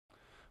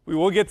We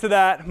will get to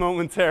that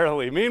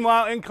momentarily.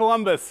 Meanwhile, in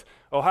Columbus,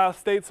 Ohio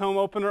State's home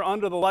opener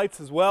under the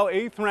lights as well.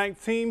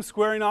 8th-ranked team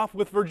squaring off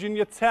with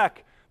Virginia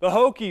Tech. The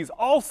Hokies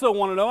also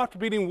want to know after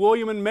beating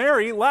William and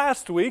Mary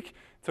last week.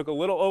 Took a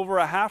little over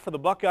a half for the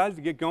Buckeyes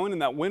to get going in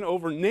that win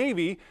over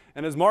Navy.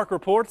 And as Mark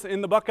reports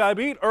in the Buckeye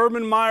Beat,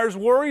 Urban Meyer's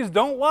worries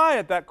don't lie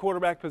at that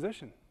quarterback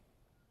position.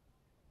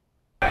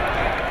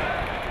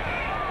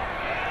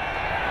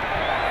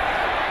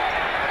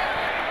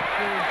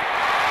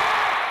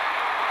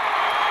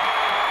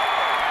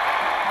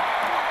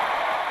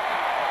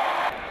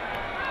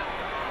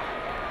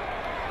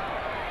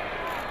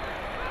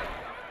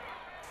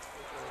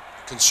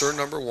 Concern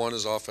number one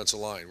is offensive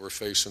line. We're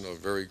facing a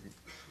very,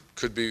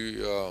 could be,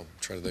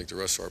 trying to think the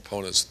rest of our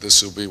opponents,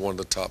 this will be one of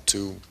the top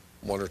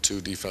one or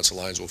two defensive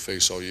lines we'll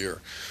face all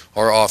year.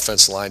 Our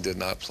offensive line did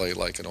not play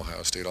like an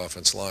Ohio State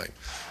offensive line.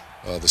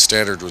 The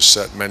standard was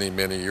set many,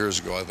 many years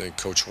ago. I think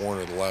Coach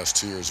Warner the last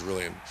 2 years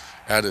really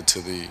added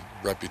to the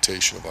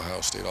reputation of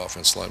Ohio State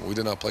offensive line. We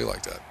did not play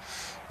like that.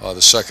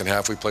 The second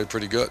half we played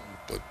pretty good,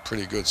 but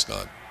pretty good's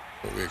not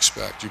what we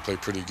expect. You play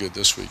pretty good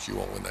this week, you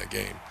won't win that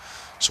game.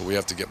 So we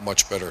have to get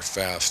much better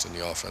fast in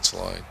the offensive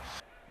line.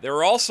 There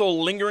are also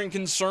lingering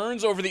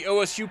concerns over the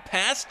OSU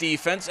pass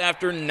defense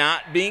after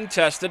not being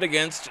tested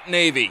against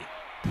Navy.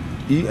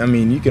 I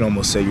mean, you can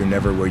almost say you're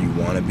never where you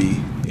want to be,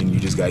 and you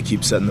just got to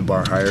keep setting the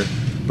bar higher.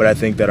 But I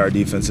think that our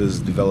defense has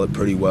developed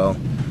pretty well.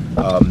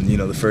 You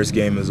know, the first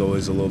game is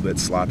always a little bit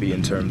sloppy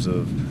in terms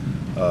of,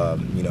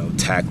 you know,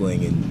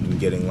 tackling and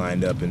getting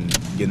lined up and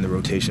getting the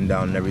rotation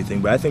down and everything.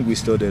 But I think we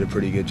still did a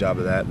pretty good job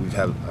of that.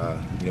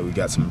 You know, we've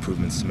got some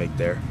improvements to make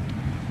there.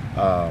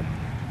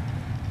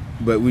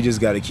 But we just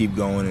got to keep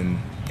going,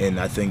 and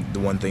I think the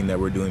one thing that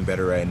we're doing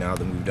better right now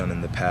than we've done in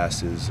the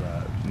past is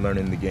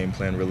learning the game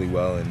plan really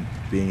well and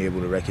being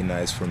able to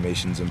recognize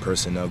formations and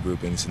personnel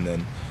groupings and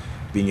then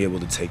being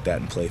able to take that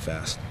and play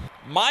fast.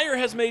 Meyer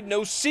has made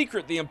no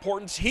secret the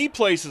importance he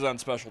places on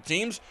special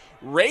teams,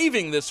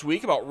 raving this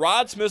week about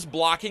Rod Smith's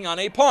blocking on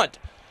a punt.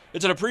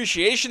 It's an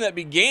appreciation that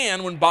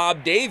began when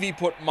Bob Davie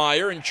put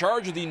Meyer in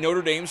charge of the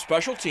Notre Dame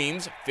special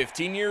teams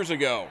 15 years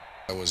ago.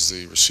 I was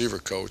the receiver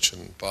coach,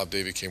 and Bob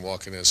Davie came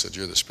walking in and said,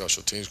 "You're the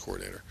special teams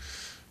coordinator."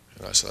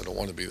 And I said, "I don't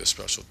want to be the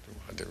special."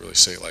 I didn't really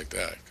say it like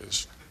that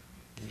because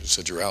he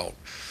said, "You're out."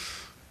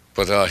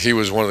 But he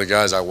was one of the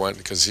guys I went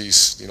because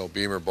he's, you know,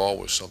 Beamer ball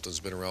was something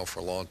that's been around for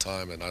a long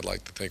time, and I'd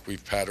like to think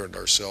we've patterned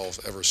ourselves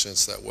ever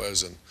since that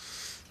was in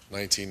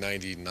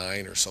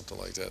 1999 or something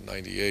like that,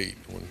 98.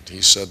 When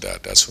he said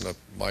that, that's when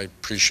my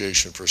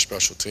appreciation for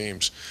special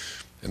teams.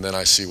 And then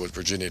I see what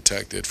Virginia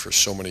Tech did for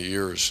so many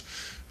years.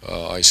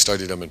 I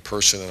studied him in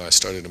person and I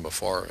studied him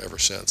afar ever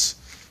since.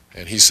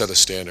 And he set a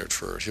standard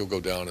for it. He'll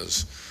go down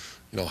as,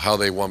 you know, how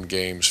they won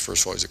games.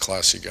 First of all, he's a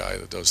classy guy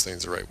that does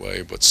things the right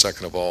way. But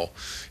second of all,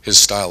 his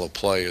style of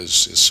play is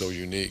so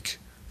unique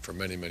for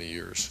many, many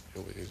years.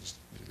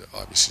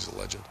 Obviously, he's a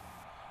legend.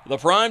 The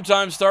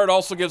primetime start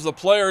also gives the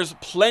players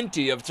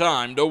plenty of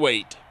time to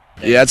wait.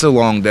 Yeah, it's a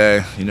long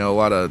day. You know, a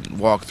lot of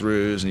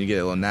walkthroughs, and you get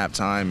a little nap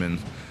time, and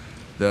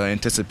the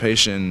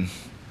anticipation,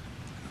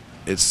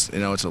 it's, you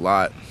know, it's a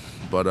lot.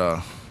 But,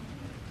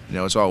 you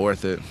know, it's all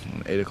worth it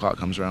when 8 o'clock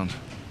comes around.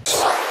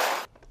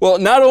 Well,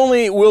 not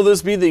only will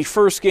this be the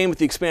first game with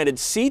the expanded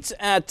seats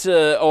at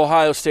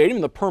Ohio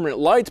Stadium, the permanent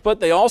lights, but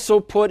they also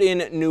put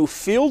in new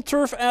field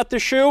turf at the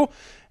shoe.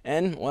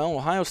 And, well,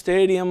 Ohio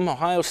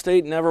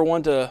State never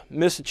want to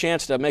miss a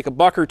chance to make a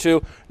buck or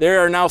two. They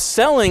are now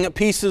selling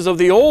pieces of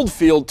the old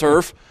field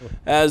turf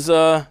as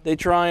they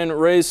try and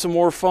raise some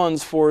more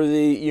funds for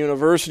the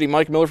university.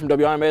 Mike Miller from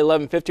WIMA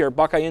 1150, our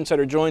Buckeye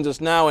Insider, joins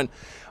us now. And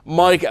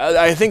Mike,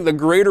 I think the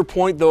greater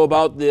point, though,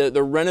 about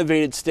the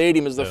renovated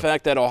stadium is the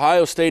fact that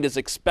Ohio State is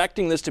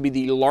expecting this to be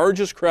the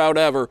largest crowd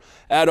ever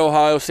at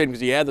Ohio State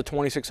because you had the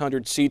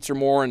 2,600 seats or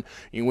more, and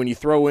when you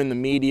throw in the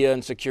media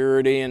and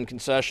security and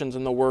concessions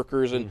and the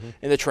workers and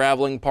the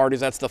traveling parties,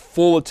 that's the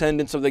full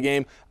attendance of the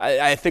game.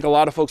 I think a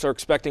lot of folks are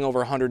expecting over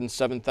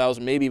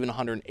 107,000, maybe even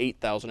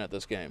 108,000 at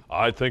this game.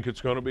 I think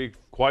it's going to be,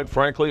 quite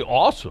frankly,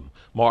 awesome,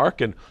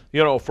 Mark. And,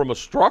 you know, from a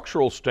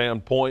structural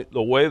standpoint,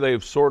 the way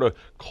they've sort of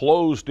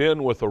closed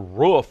in with a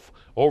roof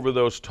over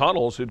those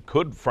tunnels, it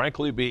could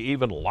frankly be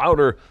even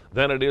louder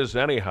than it is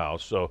anyhow.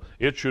 So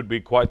it should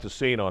be quite the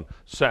scene on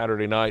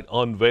Saturday night,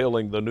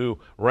 unveiling the new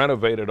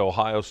renovated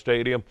Ohio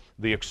Stadium.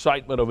 The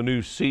excitement of a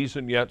new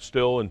season yet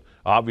still, and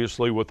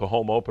obviously with the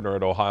home opener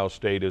at Ohio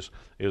State is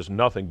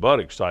nothing but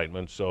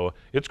excitement. So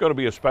it's going to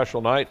be a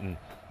special night, and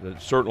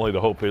certainly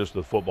the hope is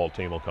the football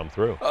team will come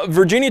through.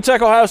 Virginia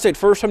Tech, Ohio State,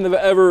 first time they've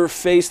ever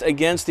faced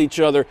against each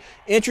other.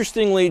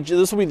 Interestingly,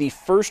 this will be the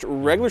first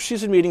regular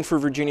season meeting for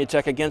Virginia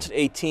Tech against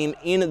a team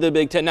in the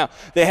Big Ten. Now,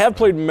 they have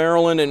played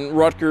Maryland and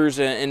Rutgers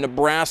and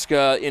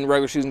Nebraska in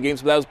regular season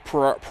games, but that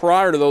was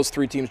prior to those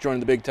three teams joining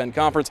the Big Ten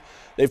Conference.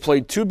 They've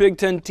played two Big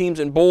Ten teams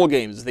in bowl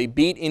games. They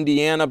beat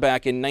Indiana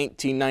back in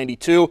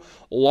 1992,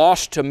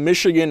 lost to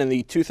Michigan in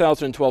the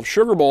 2012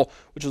 Sugar Bowl,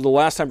 which was the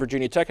last time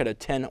Virginia Tech had a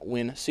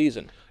 10-win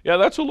season. Yeah,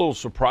 that's a little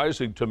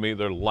surprising to me,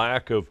 their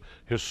lack of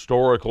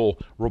historical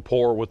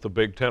rapport with the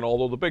Big Ten,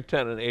 although the Big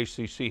Ten and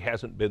ACC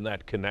hasn't been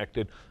that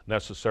connected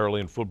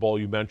necessarily in football.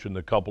 You mentioned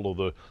a couple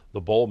of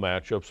the bowl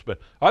matchups, but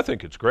I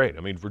think it's great.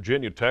 I mean,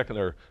 Virginia Tech and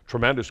their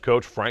tremendous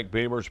coach, Frank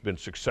Beamer, has been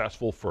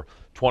successful for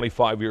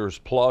 25 years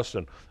plus,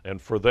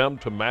 and for them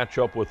to match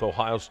up with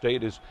Ohio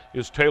State is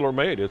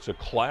tailor-made. It's a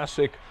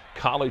classic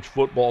college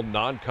football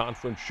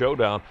non-conference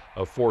showdown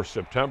for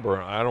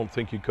September. I don't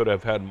think you could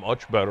have had a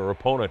much better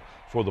opponent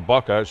for the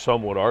Buckeyes.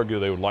 Some would argue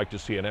they would like to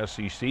see an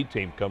SEC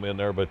team come in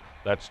there, but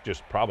that's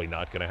just probably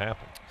not going to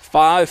happen.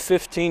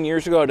 15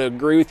 years ago, I'd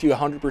agree with you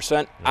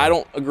 100%. I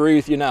don't agree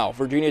with you now.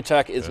 Virginia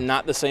Tech is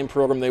not the same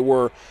program they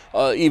were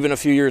even a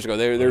few years ago.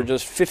 They're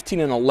just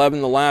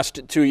 15-11 the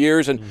last 2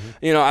 years, and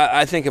you know,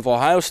 I think if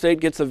Ohio State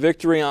gets the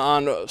victory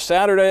on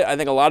Saturday, I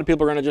think a lot of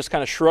people are going to just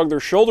kind of shrug their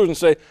shoulders and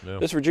say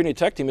this Virginia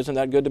Tech team isn't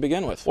that good to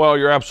begin with. Well,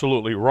 you're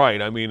absolutely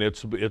right. I mean,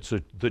 it's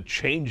the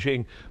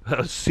changing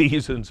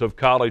seasons of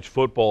college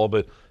football,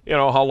 but you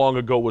know, how long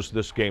ago was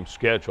this game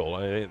scheduled?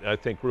 I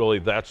think really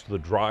that's the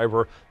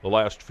driver. The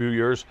last few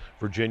years,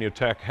 Virginia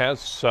Tech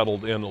has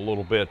settled in a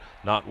little bit,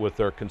 not with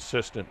their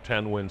consistent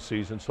 10-win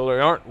season, so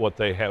they aren't what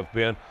they have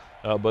been.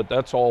 But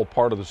that's all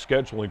part of the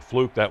scheduling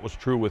fluke. That was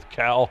true with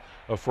Cal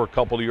for a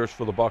couple of years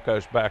for the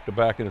Buckeyes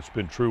back-to-back, and it's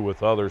been true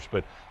with others.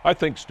 But I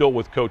think still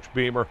with Coach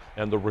Beamer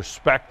and the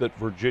respect that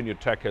Virginia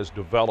Tech has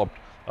developed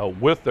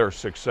with their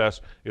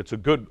success, it's a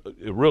good,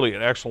 really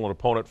an excellent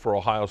opponent for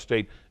Ohio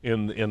State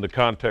in the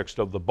context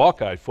of the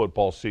Buckeye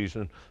football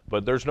season.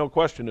 But there's no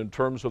question in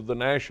terms of the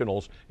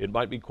Nationals, it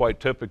might be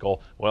quite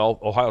typical. Well,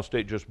 Ohio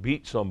State just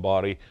beat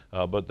somebody,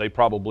 but they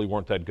probably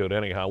weren't that good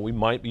anyhow. We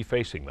might be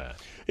facing that.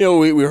 You know,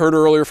 we heard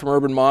earlier from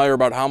Urban Meyer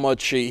about how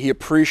much he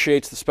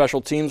appreciates the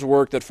special teams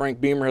work that Frank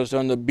Beamer has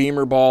done, the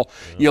Beamer Ball.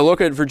 You look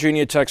at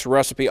Virginia Tech's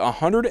recipe,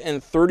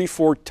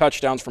 134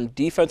 touchdowns from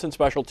defense and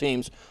special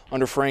teams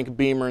under Frank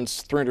Beamer in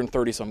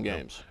 330-some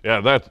games.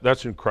 Yeah,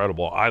 that's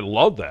incredible. I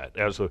love that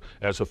as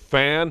a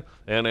fan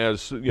and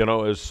as, you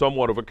know, as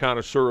somewhat of a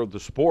connoisseur of the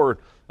sport.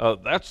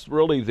 That's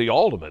really the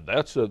ultimate.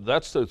 That's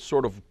the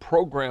sort of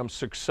program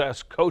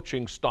success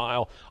coaching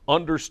style,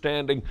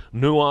 understanding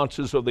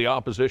nuances of the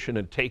opposition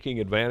and taking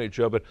advantage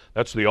of it.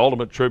 That's the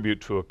ultimate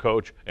tribute to a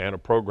coach and a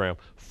program,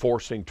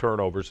 forcing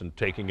turnovers and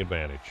taking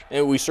advantage.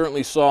 And we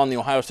certainly saw in the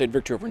Ohio State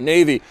victory over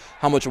Navy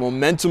how much a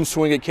momentum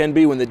swing it can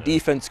be when the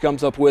defense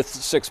comes up with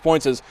 6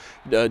 points, as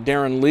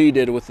Darren Lee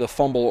did with the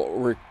fumble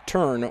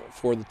return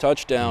for the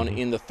touchdown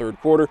in the third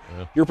quarter.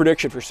 Your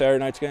prediction for Saturday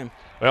night's game?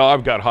 Well,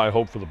 I've got high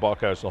hope for the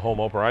Buckeyes, the home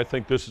opener. I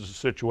think this is a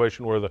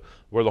situation where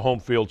the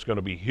home field's going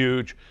to be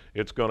huge.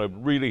 It's going to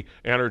really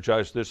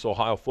energize this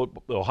Ohio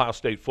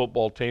State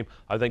football team.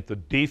 I think the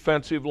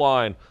defensive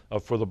line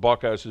for the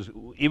Buckeyes, is,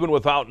 even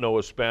without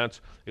Noah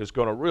Spence, is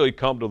going to really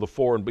come to the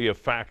fore and be a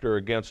factor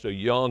against a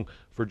young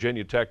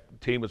Virginia Tech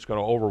team that's going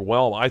to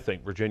overwhelm, I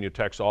think, Virginia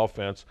Tech's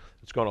offense.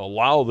 It's going to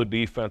allow the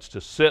defense to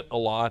sit a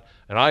lot,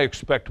 and I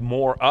expect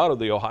more out of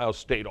the Ohio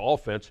State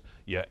offense.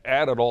 You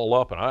add it all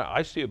up, and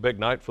I see a big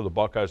night for the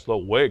Buckeyes.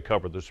 They'll way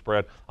cover the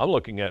spread. I'm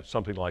looking at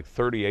something like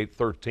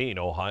 38-13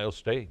 Ohio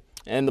State.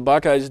 And the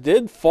Buckeyes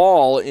did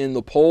fall in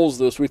the polls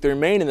this week. They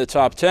remain in the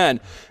top 10,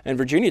 and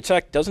Virginia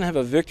Tech doesn't have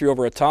a victory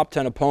over a top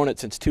 10 opponent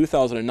since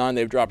 2009.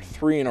 They've dropped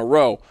 3 in a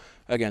row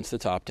against the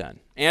top 10.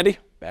 Andy,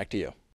 back to you.